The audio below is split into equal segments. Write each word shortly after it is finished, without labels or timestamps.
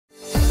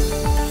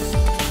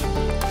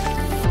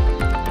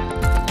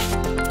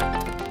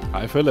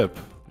Hi, Philipp.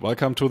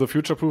 Welcome to the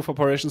Future Proof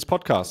Operations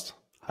podcast.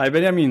 Hi,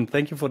 Benjamin.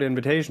 Thank you for the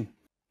invitation.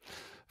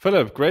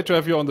 Philipp, great to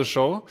have you on the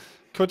show.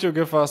 Could you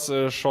give us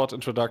a short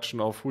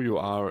introduction of who you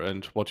are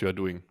and what you are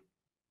doing?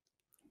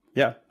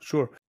 Yeah,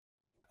 sure.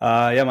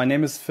 My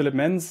name is Philipp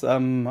Menz.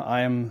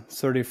 I'm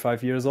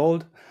 35 years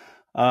old.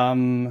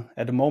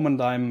 At the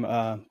moment, I'm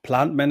a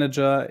plant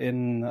manager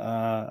in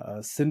a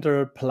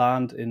sinter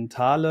plant in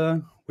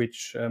Thale,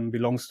 which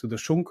belongs to the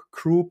Schunk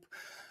Group,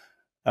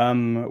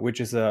 which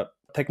is a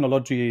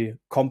technology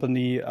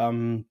company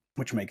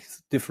which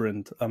makes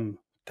different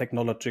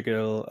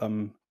technological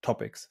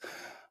topics.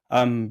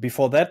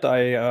 Before that,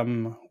 I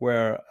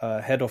were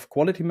head of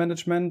quality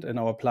management in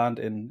our plant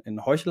in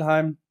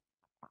Heuchelheim.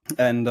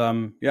 And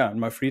in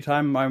my free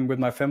time, I'm with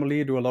my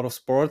family, do a lot of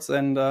sports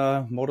and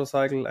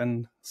motorcycle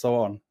and so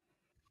on.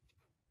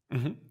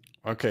 Mm-hmm.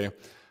 Okay.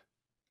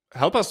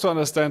 Help us to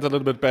understand a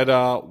little bit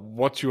better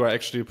what you are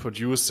actually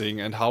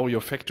producing and how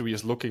your factory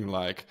is looking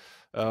like.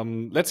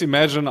 Let's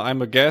imagine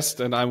I'm a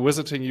guest and I'm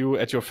visiting you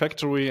at your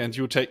factory and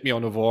you take me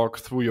on a walk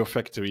through your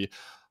factory.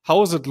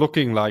 How is it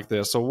looking like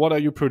there? So what are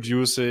you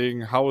producing?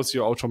 How is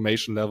your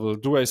automation level?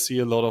 Do I see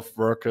a lot of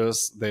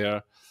workers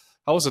there?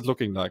 How is it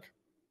looking like?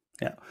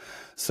 Yeah.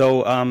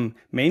 So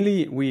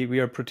mainly we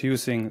are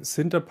producing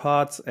sinter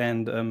parts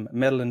and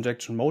metal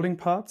injection molding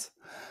parts.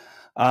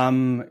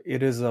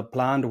 It is a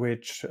plant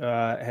which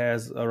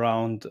has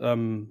around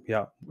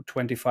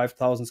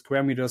 25,000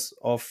 square meters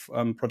of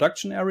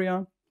production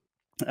area.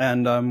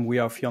 And we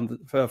are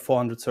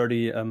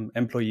 430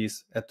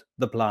 employees at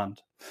the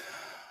plant.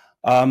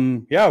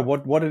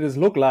 What it is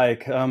look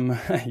like?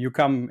 You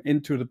come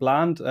into the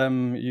plant,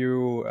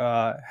 you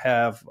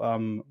have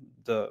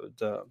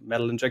the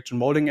metal injection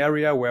molding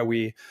area where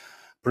we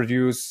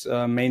produce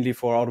mainly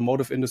for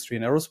automotive industry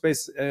and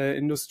aerospace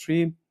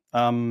industry.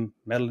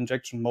 Metal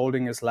injection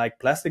molding is like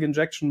plastic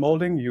injection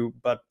molding,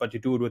 but you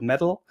do it with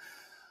metal.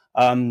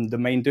 The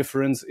main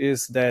difference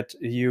is that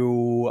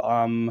you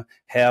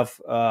have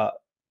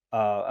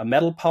a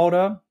metal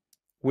powder,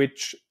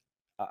 which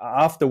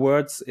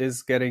afterwards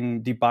is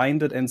getting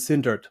debinded and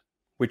sintered,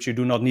 which you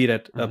do not need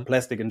at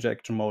plastic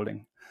injection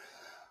molding.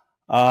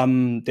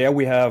 There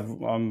we have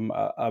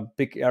a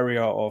big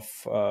area of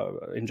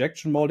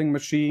injection molding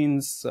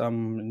machines. I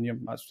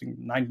think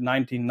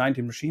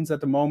 19 machines at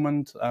the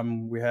moment.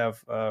 We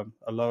have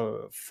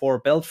 4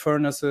 belt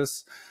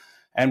furnaces,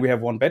 and we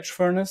have 1 batch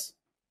furnace.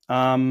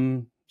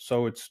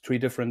 So it's 3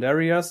 different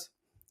areas.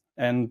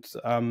 And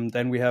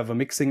then we have a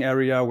mixing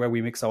area where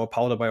we mix our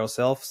powder by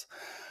ourselves.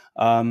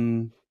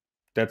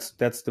 That's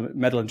the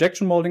metal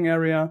injection molding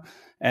area.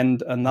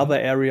 And another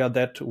area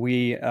that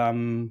we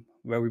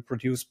where we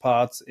produce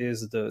parts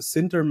is the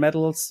sinter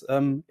metals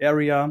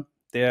area.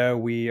 There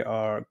we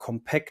are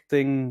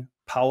compacting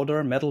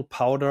powder, metal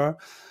powder,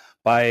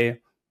 by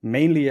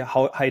mainly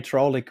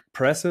hydraulic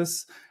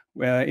presses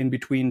in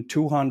between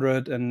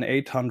 200 and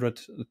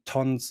 800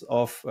 tons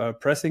of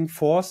pressing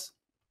force.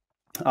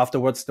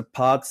 Afterwards, the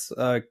parts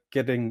are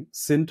getting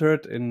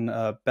sintered in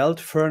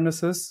belt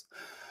furnaces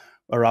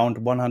around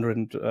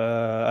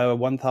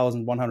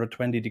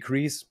 1,120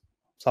 degrees,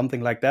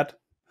 something like that.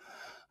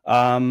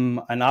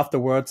 And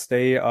afterwards,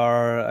 they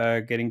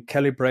are getting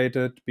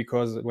calibrated,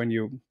 because when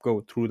you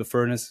go through the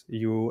furnace,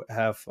 you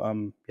have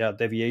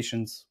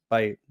deviations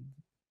by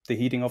the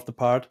heating of the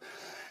part.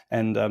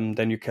 And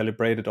then you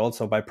calibrate it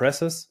also by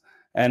presses.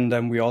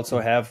 And we also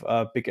have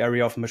a big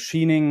area of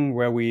machining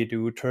where we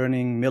do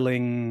turning,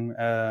 milling,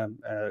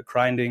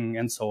 grinding,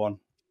 and so on.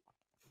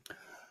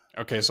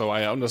 Okay, so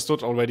I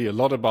understood already a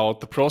lot about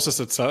the process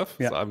itself.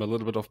 Yeah. So I'm a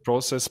little bit of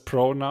process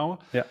pro now.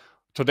 Yeah.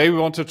 Today we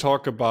want to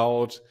talk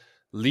about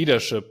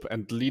leadership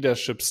and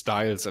leadership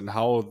styles and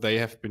how they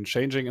have been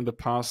changing in the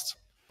past,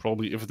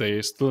 probably if they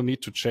still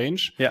need to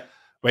change. Yeah.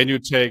 When you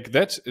take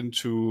that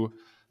into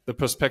the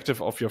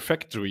perspective of your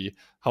factory,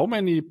 how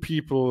many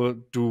people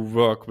do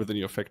work within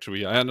your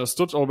factory? I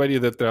understood already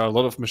that there are a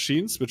lot of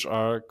machines which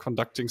are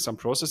conducting some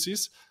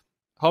processes.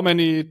 How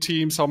many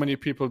teams, how many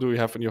people do you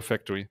have in your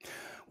factory?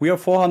 We are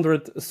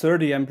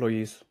 430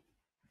 employees.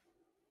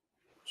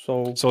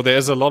 So there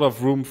is a lot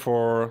of room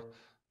for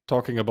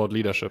talking about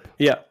leadership.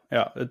 Yeah.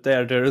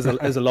 There is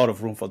a lot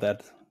of room for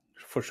that,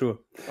 for sure.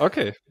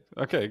 Okay,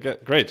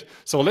 great.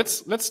 So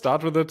let's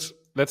start with it.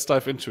 Let's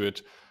dive into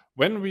it.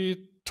 When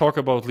we talk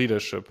about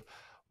leadership,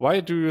 why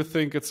do you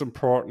think it's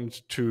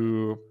important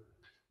to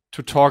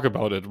talk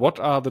about it? What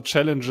are the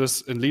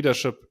challenges in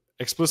leadership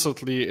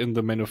explicitly in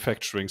the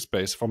manufacturing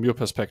space from your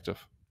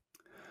perspective?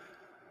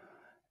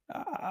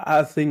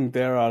 I think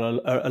there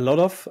are a lot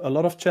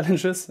of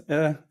challenges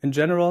in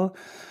general.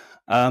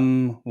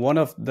 One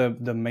of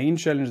the main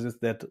challenges is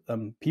that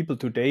people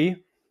today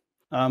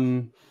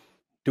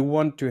do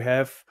want to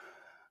have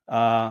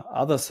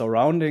other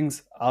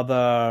surroundings,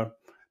 other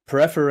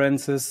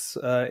preferences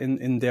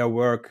in their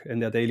work, in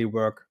their daily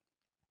work.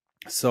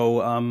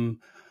 So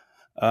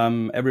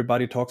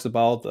Everybody talks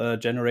about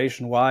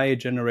Generation Y,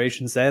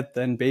 Generation Z,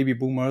 and baby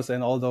boomers,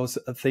 and all those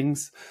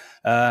things.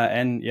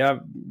 And yeah,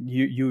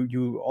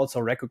 you also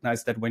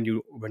recognize that when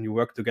you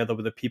work together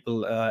with the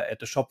people at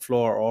the shop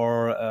floor,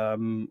 or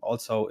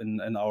also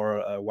in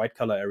our white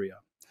collar area.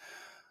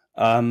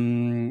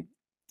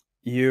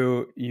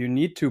 You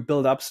need to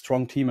build up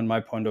strong team, in my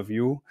point of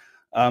view,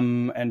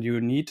 and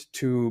you need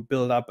to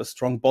build up a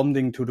strong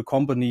bonding to the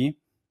company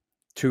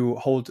to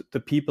hold the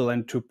people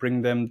and to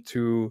bring them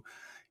to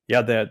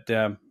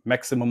their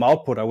maximum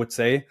output, I would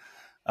say.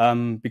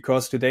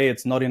 Because today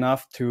it's not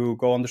enough to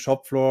go on the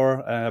shop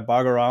floor,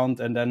 bug around,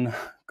 and then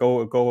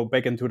go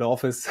back into the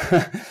office.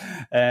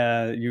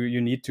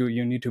 You need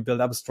to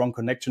build up a strong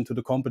connection to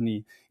the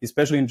company.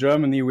 Especially in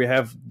Germany, we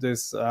have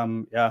this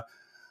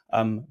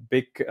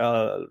big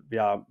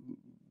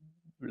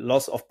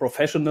loss of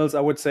professionals, I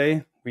would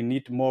say. We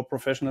need more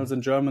professionals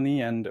in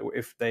Germany, and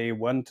if they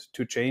want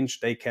to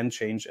change, they can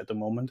change at the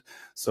moment.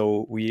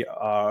 So we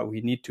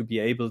need to be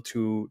able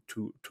to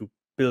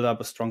build up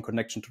a strong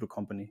connection to the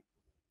company.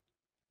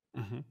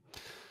 Mm-hmm.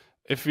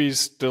 If we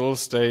still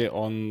stay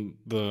on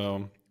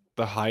the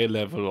high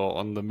level or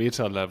on the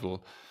meta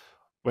level,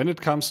 when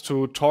it comes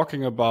to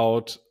talking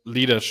about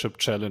leadership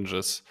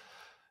challenges,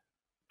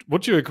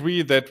 would you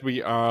agree that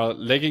we are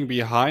lagging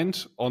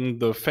behind on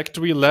the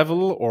factory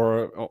level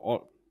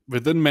or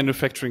within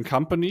manufacturing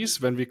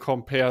companies when we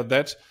compare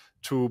that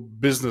to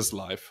business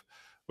life?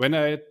 When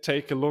I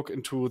take a look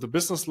into the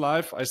business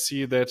life, I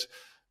see that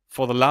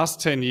for the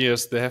last 10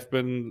 years, there have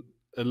been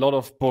a lot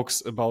of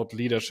books about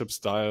leadership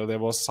style. There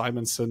was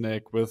Simon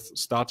Sinek with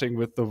Starting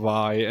with the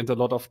Why, and a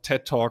lot of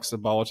TED Talks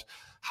about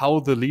how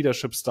the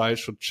leadership style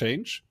should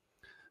change.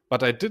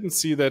 But I didn't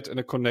see that in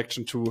a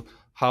connection to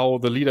how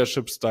the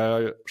leadership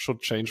style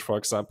should change, for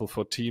example,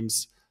 for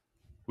teams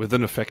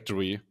within a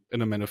factory,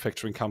 in a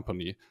manufacturing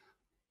company.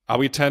 Are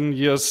we 10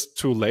 years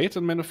too late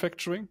in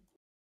manufacturing?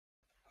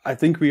 I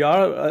think we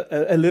are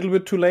a little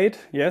bit too late,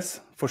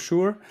 yes, for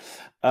sure.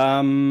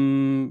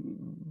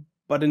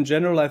 But in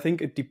general, I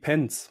think it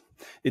depends.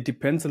 It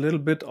depends a little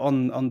bit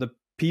on the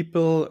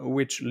people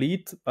which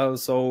lead.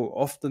 So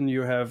often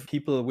you have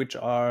people which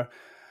are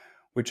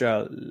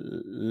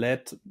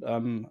led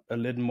a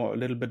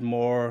little bit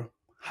more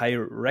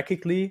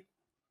hierarchically,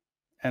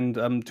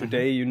 and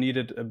today you need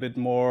it a bit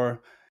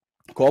more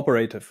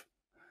cooperative.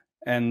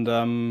 And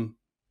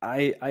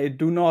I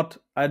do not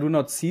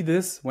see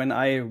this when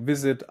I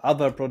visit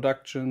other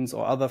productions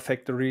or other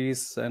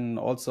factories, and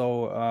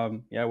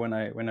also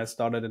when I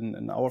started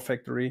in our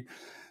factory,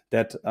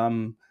 that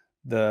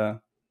the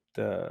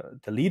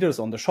leaders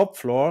on the shop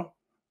floor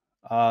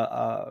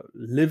are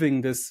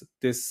living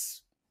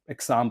this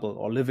example,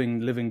 or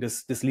living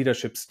this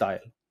leadership style,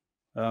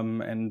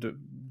 and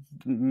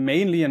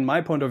mainly in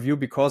my point of view,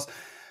 because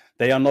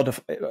they are not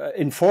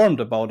informed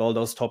about all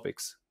those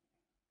topics.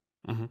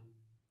 Mm-hmm.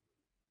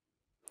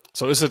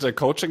 So is it a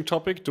coaching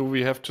topic? Do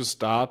we have to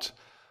start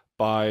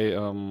by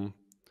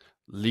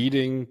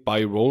leading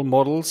by role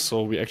models?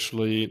 So we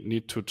actually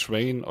need to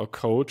train or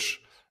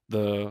coach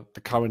the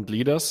current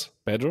leaders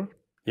better?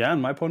 Yeah,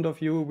 in my point of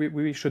view,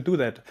 we should do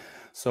that.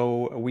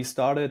 So we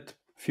started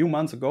a few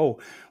months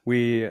ago.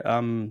 We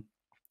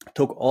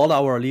took all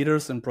our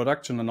leaders in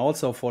production, and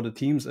also for the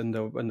teams in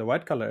the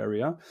white collar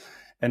area,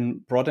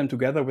 and brought them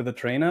together with a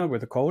trainer,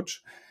 with a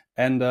coach.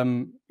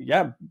 And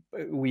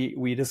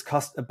we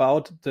discussed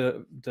about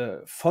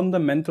the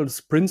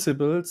fundamentals,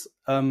 principles,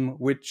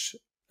 which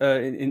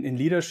in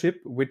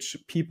leadership, which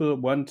people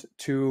want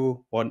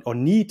to or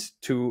need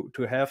to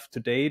have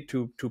today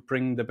to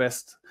bring the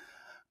best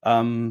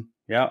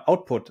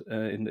output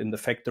in the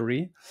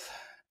factory.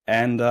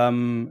 And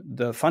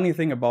the funny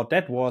thing about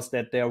that was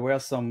that there were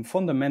some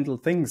fundamental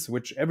things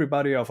which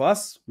everybody of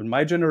us in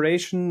my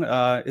generation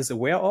is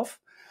aware of,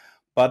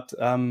 but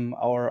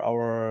our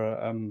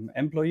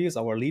employees,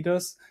 our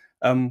leaders,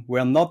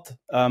 were not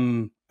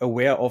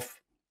aware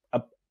of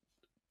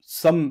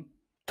some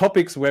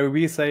topics where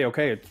we say,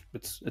 okay,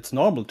 it's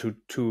normal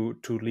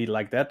to lead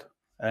like that.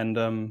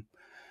 And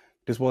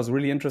this was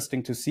really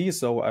interesting to see.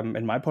 So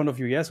in my point of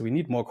view, yes, we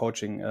need more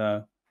coaching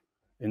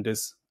in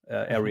this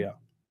area.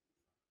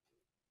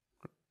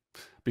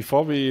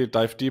 Before we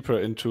dive deeper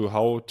into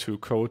how to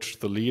coach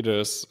the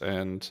leaders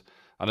and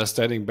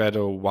understanding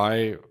better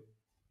why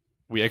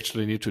we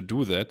actually need to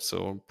do that,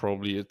 so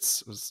probably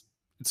it's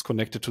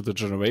connected to the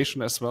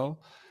generation as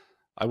well,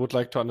 I would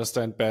like to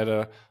understand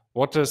better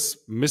what is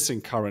missing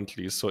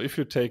currently. So if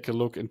you take a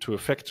look into a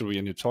factory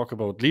and you talk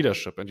about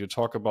leadership and you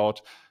talk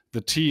about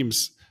the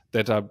teams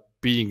that are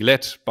being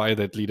led by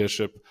that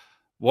leadership,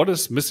 what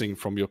is missing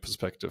from your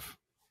perspective?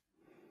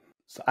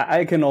 So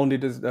I can only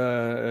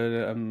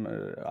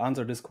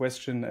answer this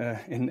question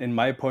in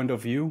my point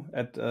of view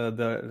at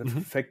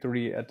the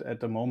factory at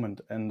the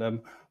moment.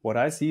 And what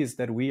I see is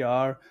that we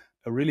are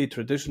a really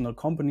traditional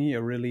company,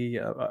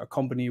 a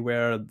company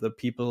where the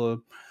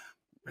people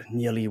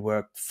nearly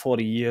worked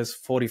 40 years,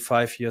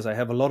 45 years. I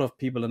have a lot of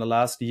people in the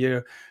last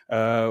year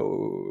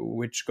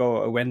which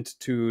went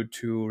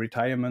to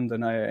retirement,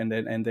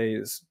 and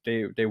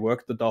they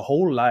worked the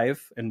whole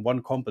life in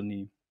one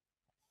company.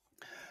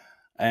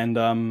 And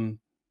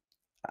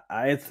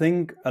I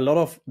think a lot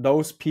of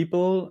those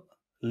people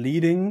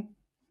leading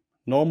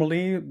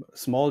normally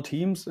small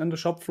teams in the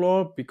shop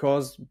floor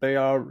because they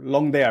are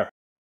long there.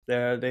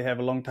 They have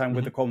a long time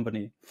with the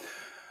company.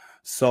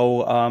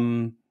 So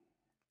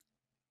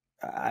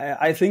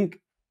I think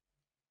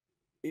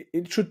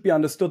it should be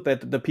understood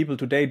that the people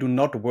today do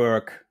not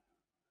work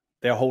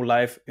their whole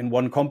life in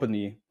one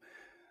company.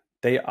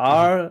 They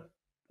are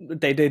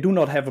they do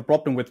not have a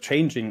problem with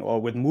changing or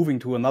with moving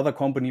to another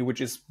company which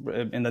is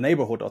in the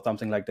neighborhood or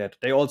something like that.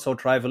 They also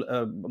travel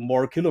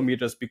more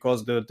kilometers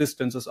because the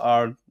distances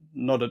are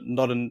not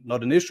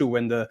an issue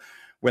when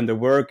the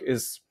work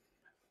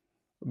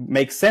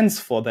makes sense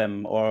for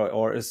them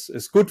or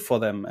is good for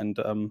them. And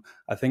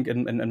I think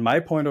in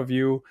my point of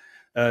view,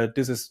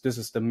 this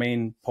is the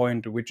main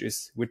point which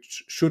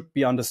should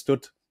be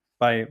understood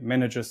by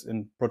managers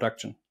in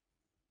production.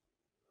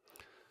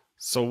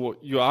 So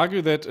you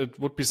argue that it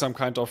would be some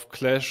kind of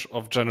clash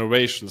of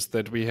generations,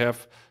 that we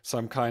have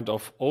some kind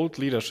of old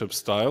leadership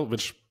style,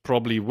 which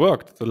probably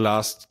worked the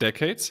last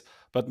decades,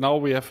 but now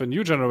we have a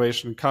new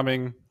generation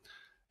coming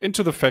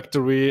into the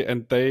factory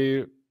and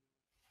they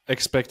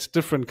expect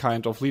different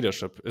kind of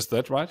leadership. Is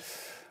that right?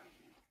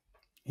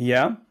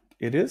 Yeah,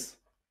 it is.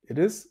 It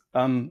is.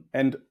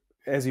 And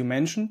as you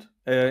mentioned,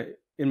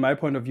 in my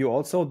point of view,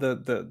 also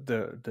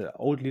the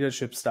old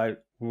leadership style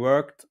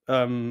worked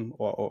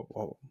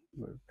or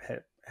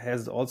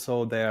has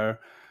also their.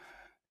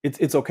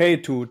 It's okay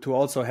to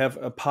also have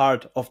a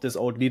part of this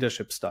old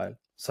leadership style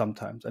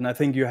sometimes, and I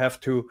think you have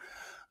to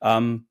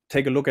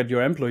take a look at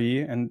your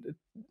employee and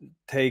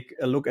take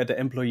a look at the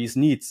employee's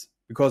needs,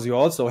 because you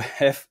also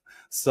have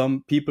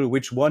some people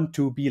which want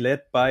to be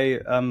led by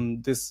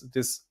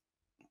this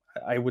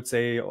I would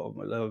say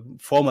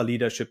former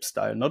leadership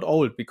style, not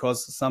old,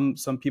 because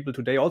some people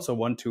today also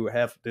want to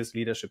have this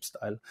leadership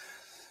style,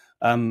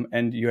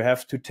 and you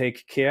have to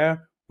take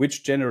care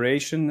which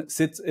generation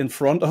sits in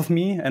front of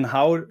me and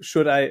how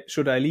should I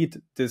lead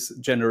this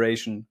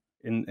generation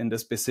in the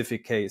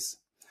specific case.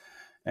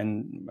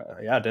 And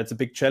yeah, that's a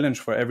big challenge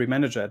for every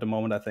manager at the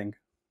moment, I think,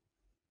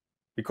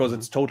 because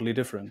it's totally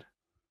different.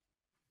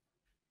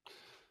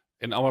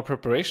 In our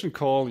preparation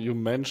call, you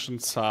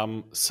mentioned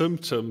some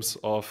symptoms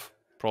of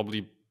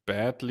probably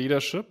bad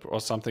leadership or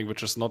something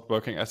which is not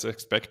working as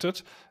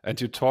expected. And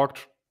you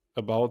talked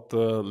about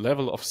the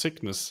level of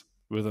sickness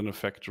within a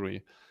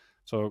factory.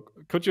 So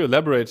could you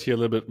elaborate here a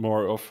little bit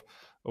more of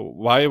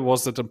why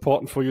was it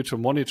important for you to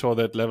monitor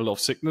that level of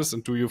sickness?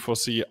 And do you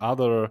foresee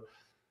other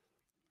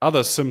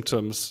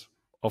symptoms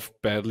of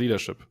bad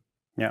leadership?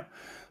 Yeah.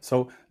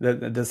 So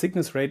the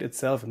sickness rate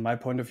itself, in my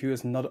point of view,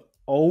 is not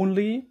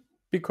only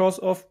because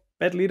of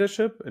bad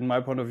leadership. In my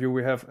point of view,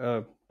 we have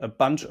a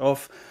bunch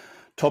of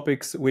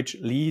topics which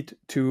lead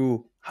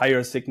to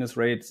higher sickness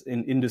rates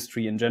in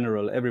industry in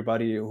general.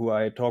 Everybody who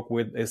I talk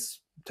with is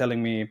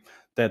telling me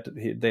that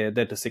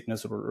the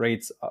sickness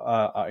rates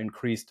are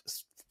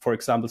increased, for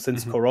example,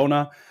 since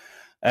Corona.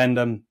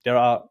 And there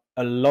are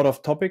a lot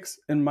of topics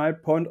in my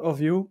point of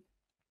view.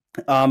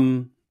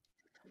 But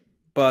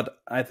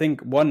I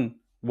think one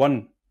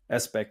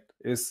aspect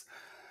is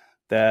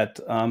that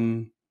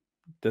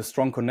the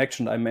strong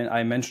connection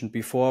I mentioned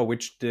before,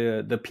 which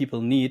the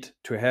people need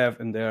to have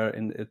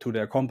to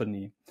their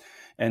company.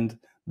 And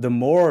the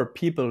more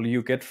people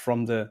you get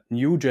from the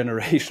new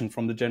generation,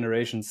 from the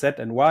generation Z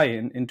and Y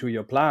into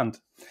your plant,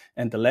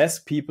 and the less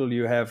people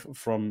you have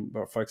from,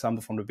 for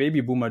example, from the baby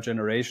boomer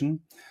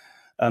generation,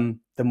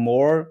 the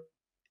more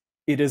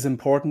it is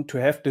important to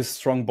have this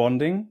strong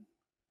bonding.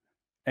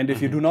 And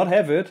if you do not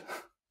have it,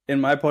 in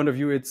my point of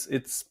view, it's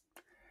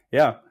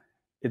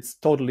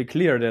totally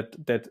clear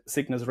that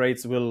sickness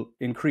rates will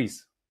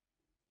increase.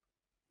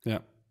 Yeah.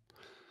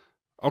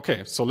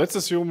 Okay, so let's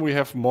assume we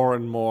have more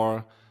and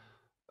more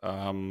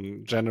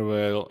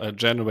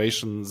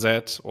Generation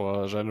Z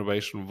or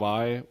Generation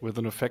Y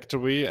within a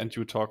factory, and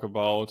you talk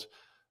about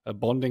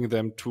bonding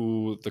them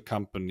to the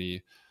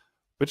company.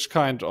 Which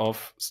kind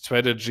of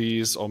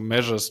strategies or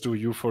measures do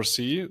you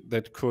foresee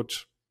that could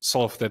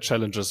solve their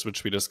challenges,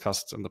 which we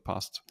discussed in the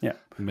past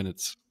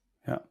minutes?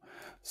 Yeah.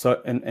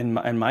 So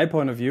in my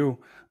point of view,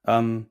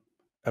 a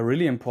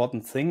really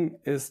important thing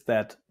is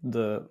that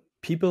the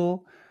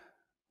people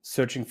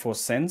searching for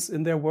sense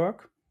in their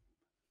work,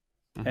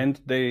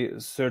 and they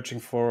searching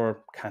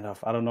for kind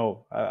of, I don't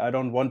know, I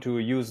don't want to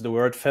use the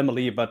word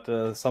family, but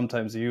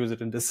sometimes you use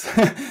it in this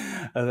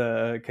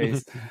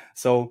case.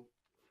 So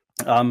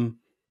the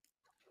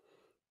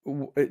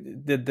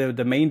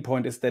main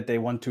point is that they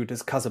want to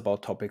discuss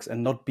about topics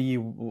and not be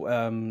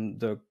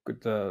the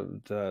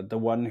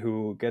one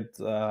who gets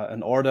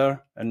an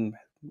order and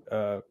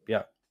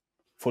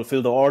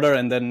fulfill the order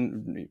and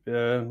then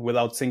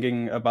without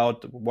thinking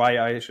about why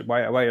I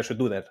should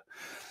do that.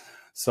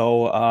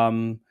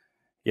 So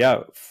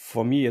Yeah,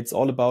 for me, it's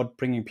all about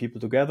bringing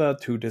people together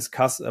to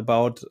discuss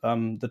about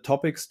the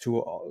topics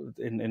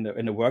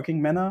in a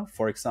working manner.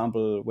 For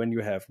example, when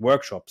you have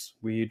workshops,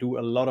 we do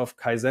a lot of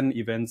Kaizen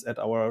events at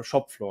our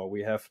shop floor.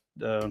 We have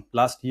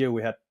last year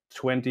we had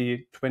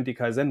 20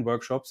 Kaizen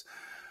workshops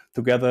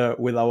together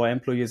with our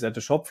employees at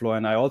the shop floor,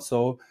 and I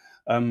also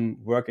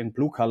work in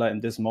blue collar in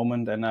this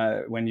moment. And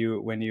when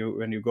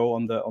you go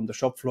on the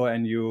shop floor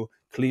and you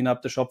clean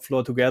up the shop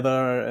floor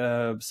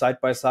together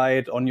side by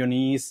side on your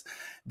knees,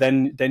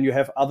 then you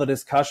have other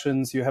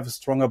discussions. You have a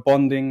stronger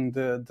bonding.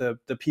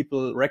 The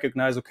people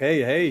recognize,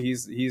 okay, hey,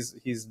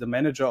 he's the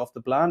manager of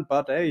the plant,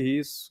 but hey,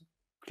 he's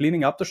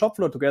cleaning up the shop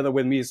floor together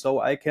with me, so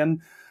I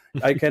can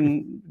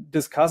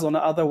discuss on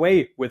another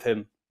way with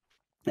him,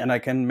 and I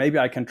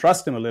can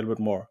trust him a little bit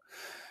more.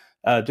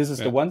 This is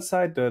the one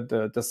side,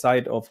 the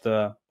side of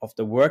the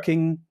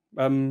working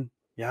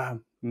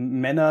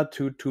manner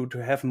to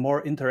have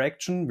more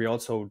interaction. We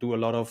also do a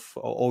lot of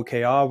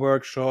OKR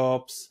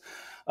workshops,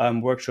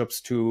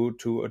 workshops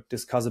to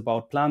discuss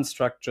about plant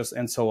structures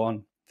and so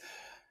on.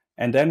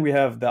 And then we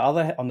have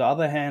on the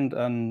other hand,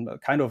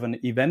 kind of an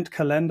event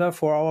calendar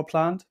for our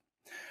plant,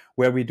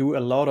 where we do a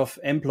lot of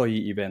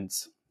employee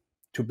events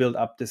to build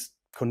up this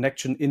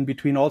connection in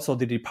between also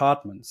the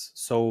departments.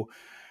 So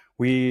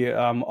we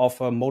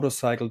offer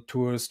motorcycle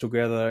tours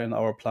together in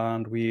our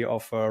plant. We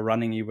offer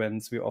running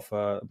events. We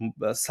offer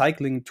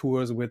cycling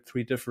tours with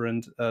 3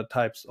 different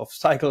types of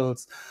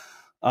cycles.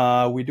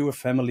 We do a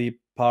family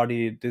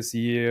party this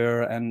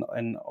year,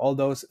 and all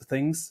those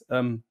things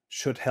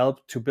should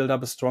help to build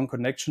up a strong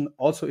connection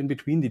also in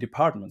between the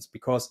departments,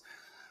 because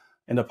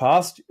in the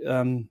past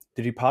the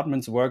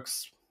departments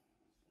works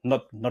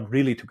not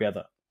really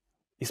together.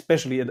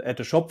 Especially at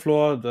the shop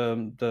floor,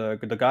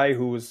 the guy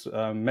who's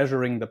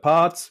measuring the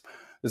parts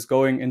is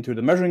going into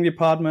the measuring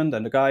department,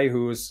 and the guy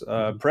who's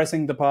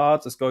pressing the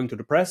parts is going to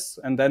the press,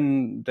 and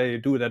then they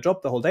do their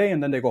job the whole day,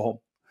 and then they go home.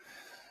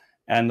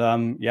 And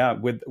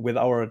with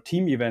our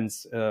team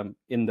events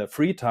in the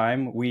free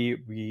time,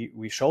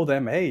 we show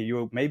them, hey,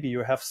 maybe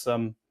you have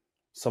some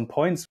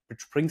points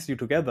which brings you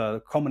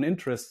together, common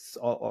interests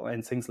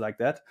and things like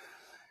that.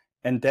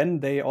 And then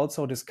they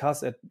also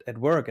discuss at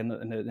work in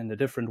a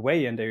different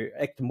way, and they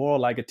act more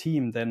like a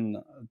team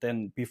than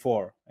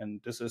before. And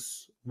this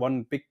is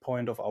one big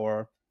point of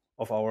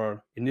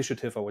our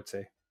initiative, I would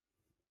say.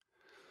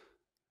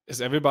 Is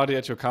everybody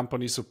at your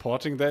company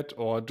supporting that,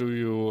 or do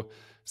you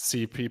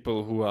see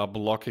people who are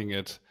blocking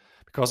it?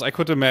 Because I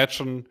could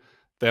imagine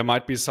there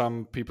might be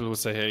some people who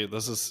say, hey,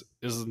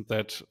 isn't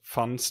that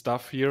fun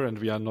stuff here, and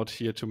we are not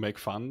here to make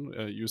fun.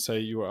 You say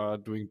you are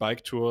doing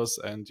bike tours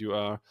and you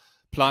are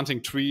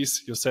planting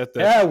trees. You said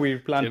that. Yeah, we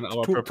plant in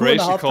our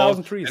preparation call.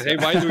 trees. And, hey,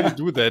 why do you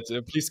do that?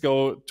 Please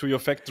go to your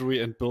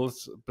factory and build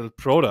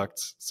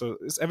products. So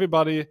is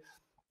everybody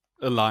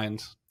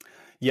aligned?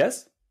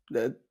 Yes.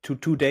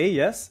 Today,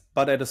 yes,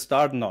 but at the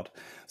start, not.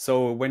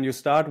 So when you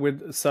start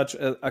with such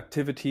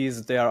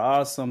activities, there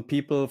are some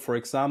people, for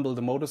example,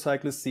 the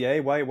motorcyclists say, hey,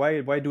 why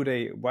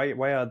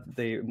are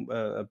they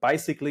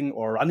bicycling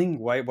or running?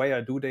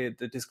 Why do they,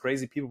 these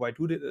crazy people, why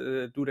do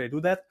they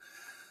do that?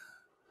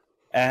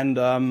 And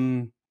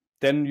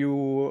then you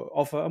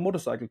offer a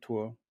motorcycle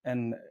tour,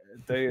 and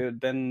they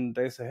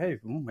say, hey,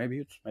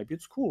 maybe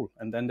it's cool,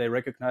 and then they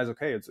recognize,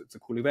 okay, it's a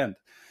cool event.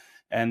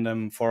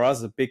 And for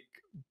us, a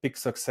big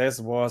success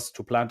was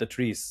to plant the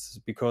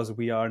trees, because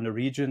we are in a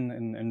region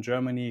in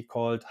Germany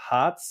called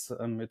Harz.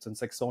 It's in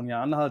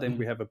Saxonia-Anhalt, and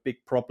we have a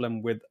big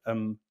problem with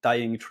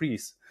dying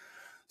trees.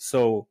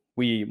 So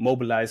we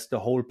mobilized the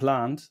whole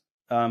plant,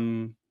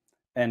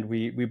 and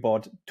we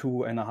bought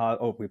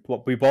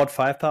 2.5. We bought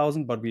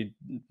 5,000, but we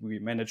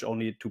managed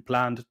only to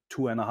plant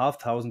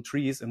 2,500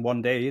 trees in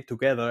one day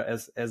together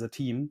as a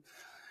team,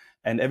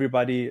 and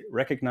everybody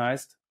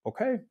recognized,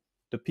 okay,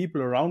 the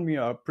people around me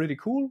are pretty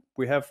cool.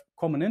 We have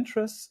common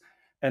interests,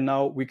 and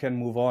now we can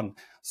move on.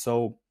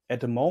 So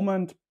at the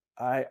moment,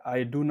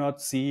 I do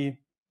not see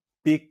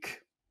big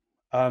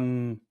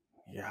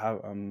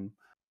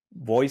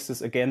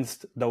voices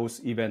against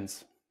those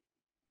events.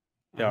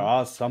 There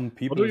are some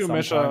people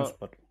sometimes,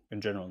 but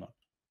in general not.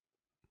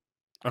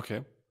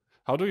 Okay.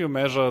 How do you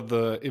measure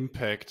the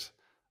impact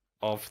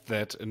of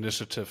that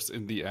initiatives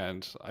in the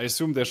end? I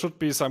assume there should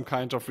be some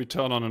kind of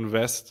return on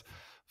invest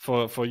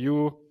for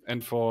you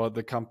and for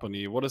the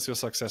company. What is your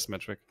success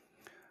metric?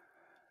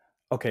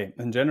 Okay,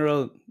 in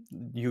general,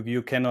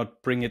 you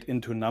cannot bring it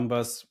into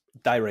numbers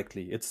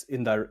directly. It's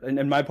indirect.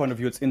 In my point of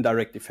view, it's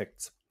indirect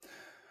effects.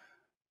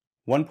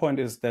 One point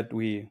is that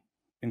we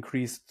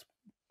increased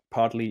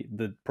partly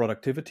the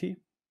productivity,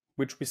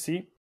 which we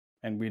see,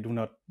 and we do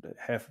not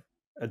have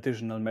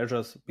additional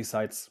measures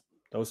besides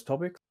those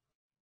topics.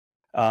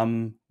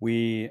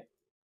 We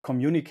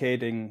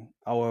communicating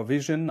our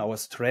vision, our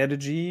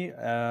strategy,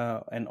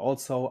 and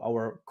also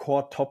our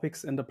core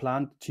topics in the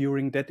plant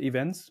during that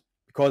events.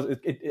 Because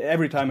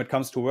every time it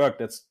comes to work,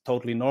 that's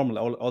totally normal.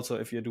 Also,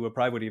 if you do a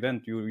private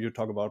event, you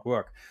talk about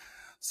work.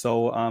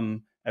 So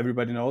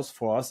everybody knows,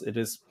 for us, it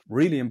is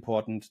really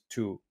important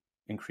to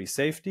increase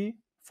safety,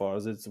 For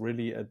us, it's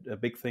really a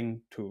big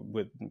thing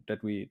that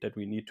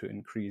we need to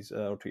increase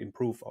to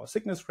improve our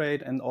sickness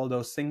rate and all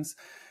those things.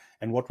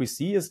 And what we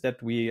see is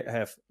that we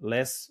have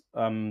less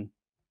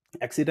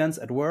accidents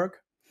at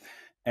work,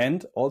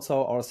 and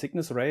also our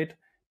sickness rate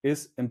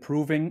is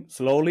improving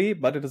slowly,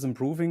 but it is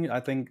improving. I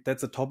think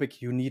that's a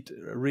topic you need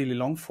really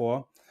long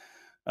for,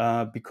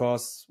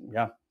 because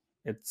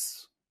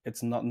it's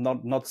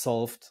not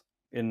solved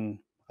in,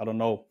 I don't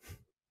know,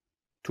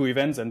 2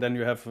 events, and then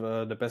you have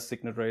the best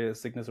sickness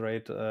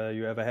rate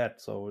you ever had.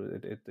 So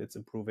it's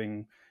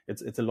improving.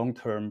 It's a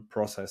long-term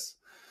process,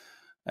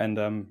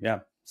 and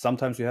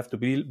sometimes you have to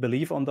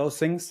believe on those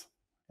things,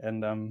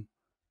 and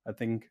I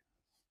think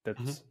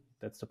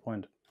that's the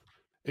point.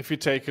 If you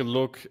take a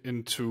look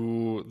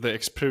into the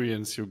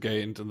experience you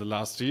gained in the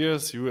last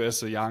years, you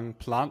as a young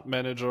plant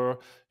manager,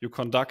 you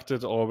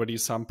conducted already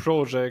some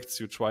projects,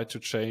 you tried to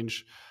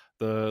change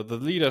the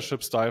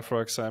leadership style,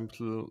 for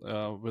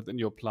example, within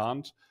your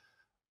plant.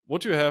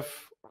 Would you have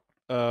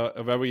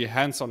a very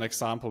hands-on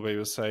example where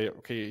you say,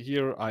 okay,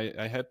 here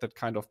I had that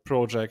kind of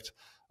project,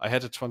 I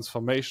had a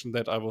transformation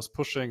that I was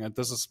pushing, and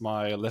this is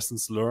my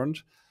lessons learned?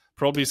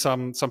 Probably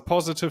some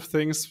positive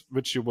things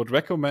which you would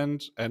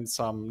recommend, and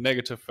some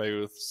negative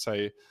where you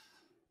say,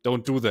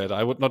 don't do that.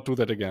 I would not do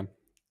that again.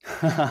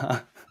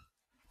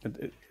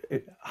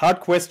 Hard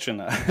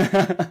question.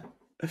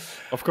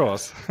 Of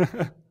course.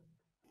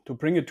 To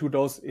bring it to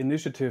those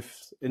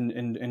initiatives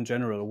in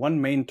general,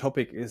 one main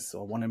topic is,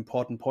 or one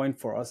important point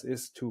for us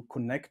is to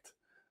connect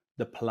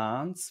the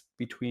plants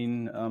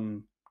between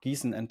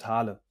Gießen and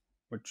Thale,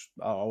 which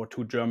are our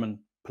 2 German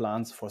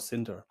plants for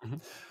sinter. Mm-hmm.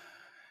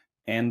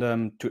 And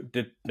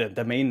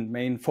the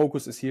main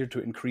focus is here to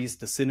increase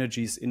the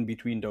synergies in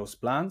between those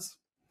plants.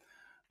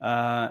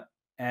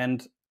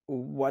 And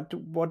what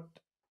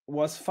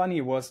was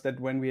funny was that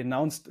when we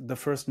announced the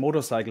first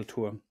motorcycle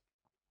tour,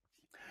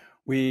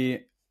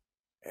 we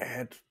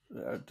had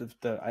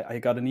I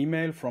got an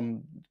email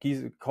from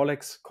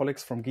colleagues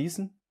from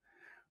Gießen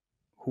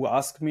who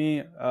asked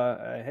me,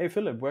 hey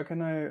Philipp, where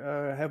can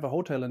I have a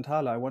hotel in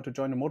Thale? I want to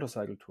join a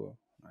motorcycle tour.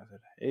 I said,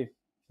 hey,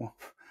 well,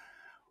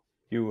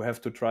 you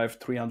have to drive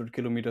 300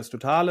 kilometers to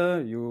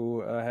Thale,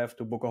 you have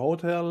to book a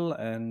hotel,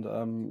 and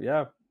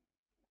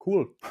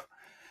cool.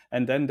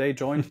 And then they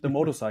joined the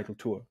motorcycle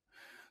tour.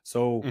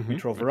 So we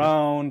drove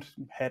around,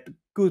 had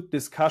good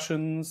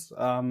discussions,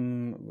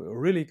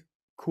 really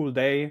cool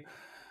day.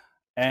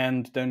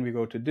 And then we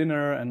go to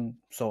dinner and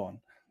so on.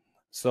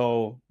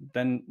 So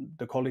then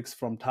the colleagues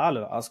from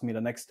Thale asked me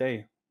the next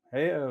day,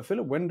 hey,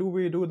 Philipp, when do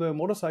we do the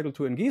motorcycle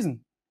tour in Gießen?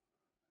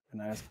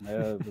 And I asked,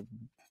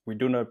 we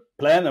do not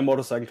plan a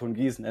motorcycle tour in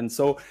Gießen. And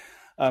so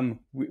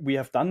we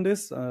have done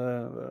this at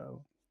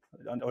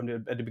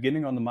the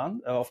beginning of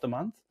the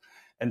month.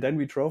 And then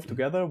we drove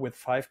together with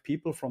 5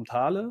 people from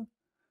Thale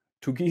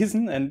to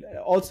Gießen, and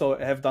also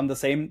have done the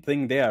same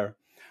thing there.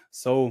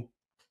 So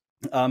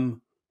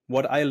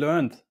what I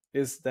learned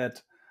is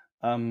that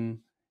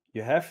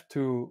you have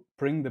to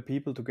bring the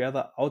people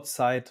together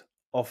outside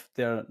of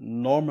their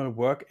normal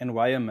work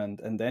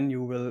environment, and then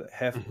you will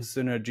have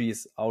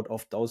synergies out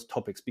of those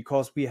topics,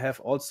 because we have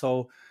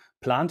also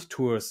plant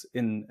tours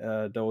in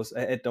at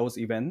those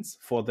events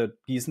for the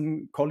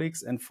Gießen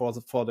colleagues, and for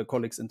the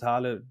colleagues in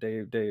Thale.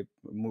 They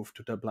moved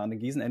to the plant in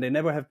Gießen, and they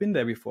never have been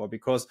there before,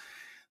 because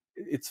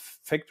it's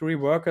factory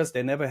workers.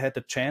 They never had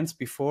the chance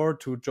before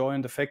to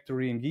join the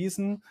factory in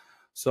Gießen.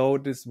 So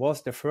this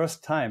was the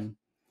first time.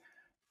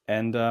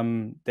 And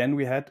then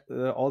we had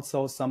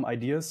also some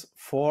ideas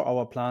for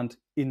our plant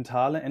in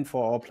Thale and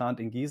for our plant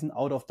in Gießen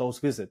out of those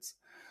visits.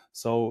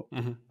 So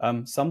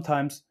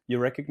sometimes you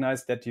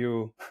recognize that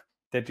you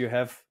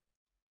have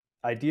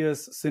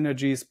ideas,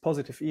 synergies,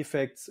 positive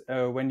effects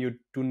when you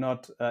do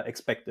not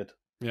expect it.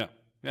 Yeah,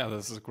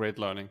 this is great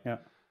learning. Yeah,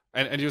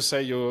 and you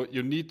say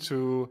you need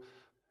to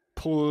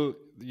pull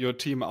your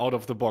team out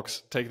of the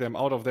box, take them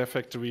out of their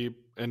factory,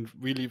 and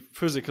really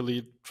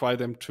physically try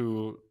them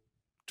to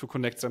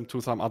connect them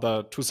to some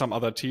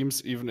other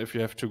teams, even if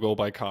you have to go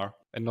by car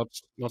and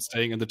not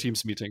staying in the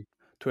teams meeting.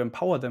 To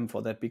empower them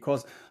for that,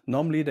 because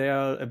normally they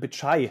are a bit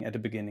shy at the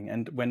beginning,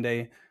 and when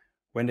they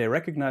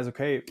recognize,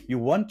 okay, you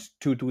want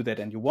to do that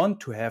and you want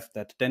to have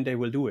that, then they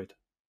will do it.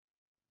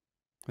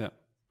 Yeah.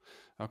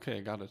 Okay,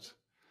 got it.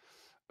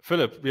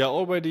 Philipp, we are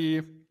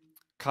already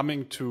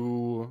coming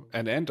to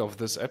an end of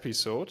this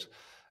episode,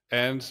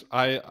 and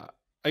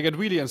I get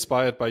really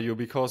inspired by you,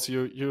 because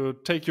you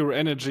take your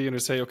energy and you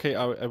say, okay,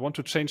 I want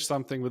to change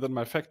something within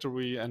my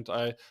factory, and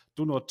I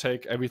do not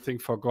take everything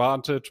for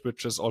granted,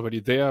 which is already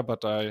there,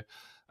 but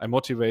I'm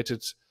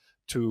motivated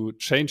to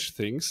change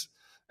things.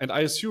 And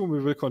I assume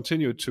we will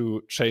continue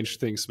to change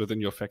things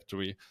within your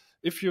factory.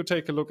 If you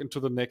take a look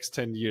into the next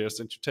 10 years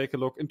and you take a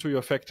look into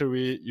your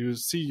factory, you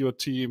see your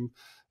team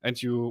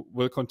and you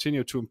will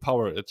continue to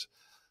empower it,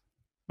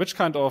 which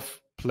kind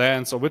of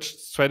plans or which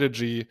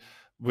strategy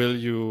will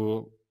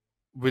you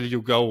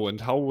go,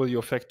 and how will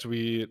your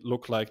factory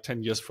look like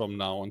 10 years from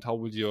now, and how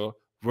will your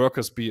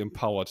workers be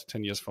empowered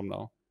 10 years from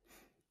now?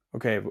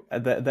 Okay,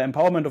 the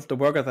empowerment of the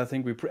workers, I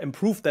think we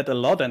improved that a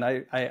lot, and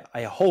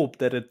I hope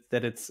that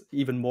it's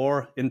even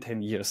more in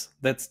 10 years.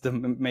 That's the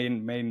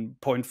main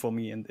point for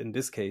me in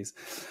this case.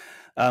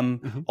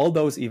 All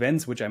those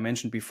events which I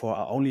mentioned before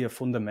are only a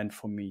fundament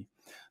for me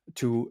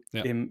to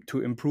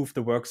improve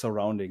the work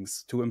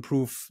surroundings, to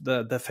improve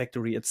the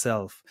factory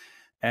itself.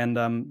 And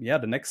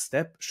the next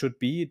step should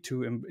be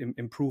to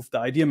improve the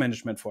idea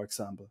management, for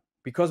example.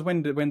 Because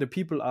when the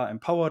people are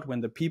empowered,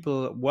 when the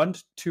people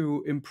want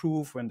to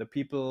improve, when the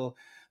people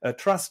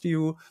trust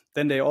you,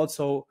 then they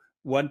also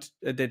want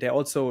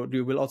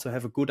you will also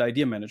have a good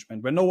idea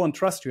management. When no one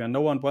trusts you and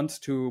no one wants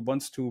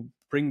to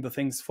bring the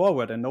things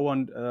forward, and no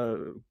one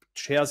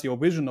shares your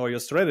vision or your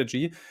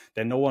strategy,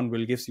 then no one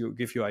will give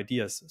you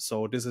ideas.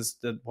 So this is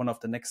one of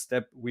the next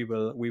step we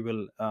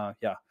will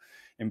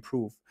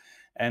improve.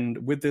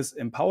 And with this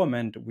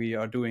empowerment we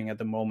are doing at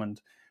the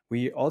moment,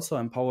 we also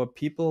empower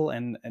people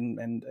and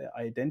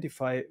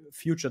identify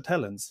future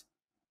talents.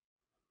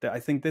 I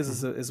think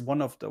this is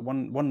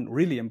one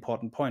really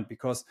important point,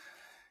 because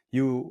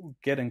you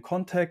get in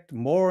contact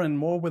more and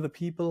more with the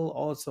people,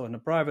 also in a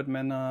private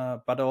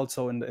manner, but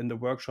also in the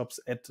workshops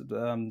at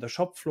the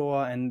shop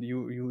floor, and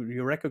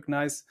you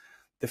recognize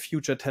the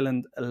future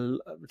talents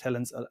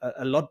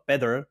a lot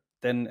better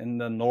than in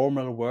the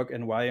normal work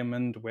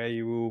environment where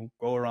you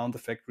go around the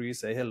factory,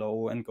 say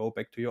hello, and go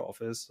back to your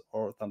office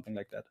or something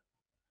like that.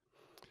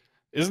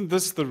 Isn't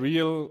this the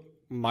real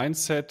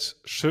mindset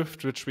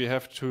shift which we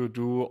have to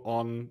do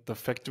on the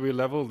factory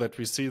level, that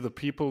we see the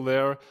people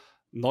there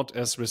not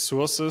as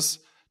resources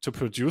to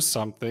produce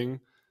something,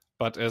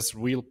 but as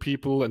real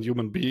people and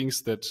human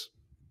beings that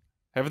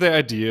have their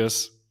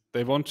ideas,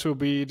 they want to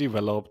be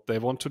developed, they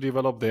want to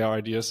develop their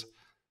ideas?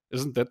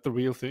 Isn't that the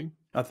real thing?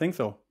 I think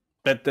so.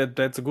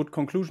 That's a good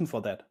conclusion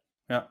for that.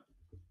 Yeah.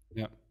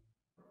 Yeah.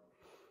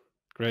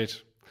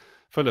 Great.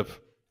 Philipp,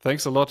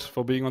 thanks a lot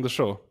for being on the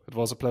show. It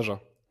was a pleasure.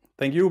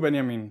 Thank you,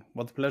 Benjamin.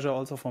 What a pleasure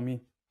also for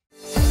me.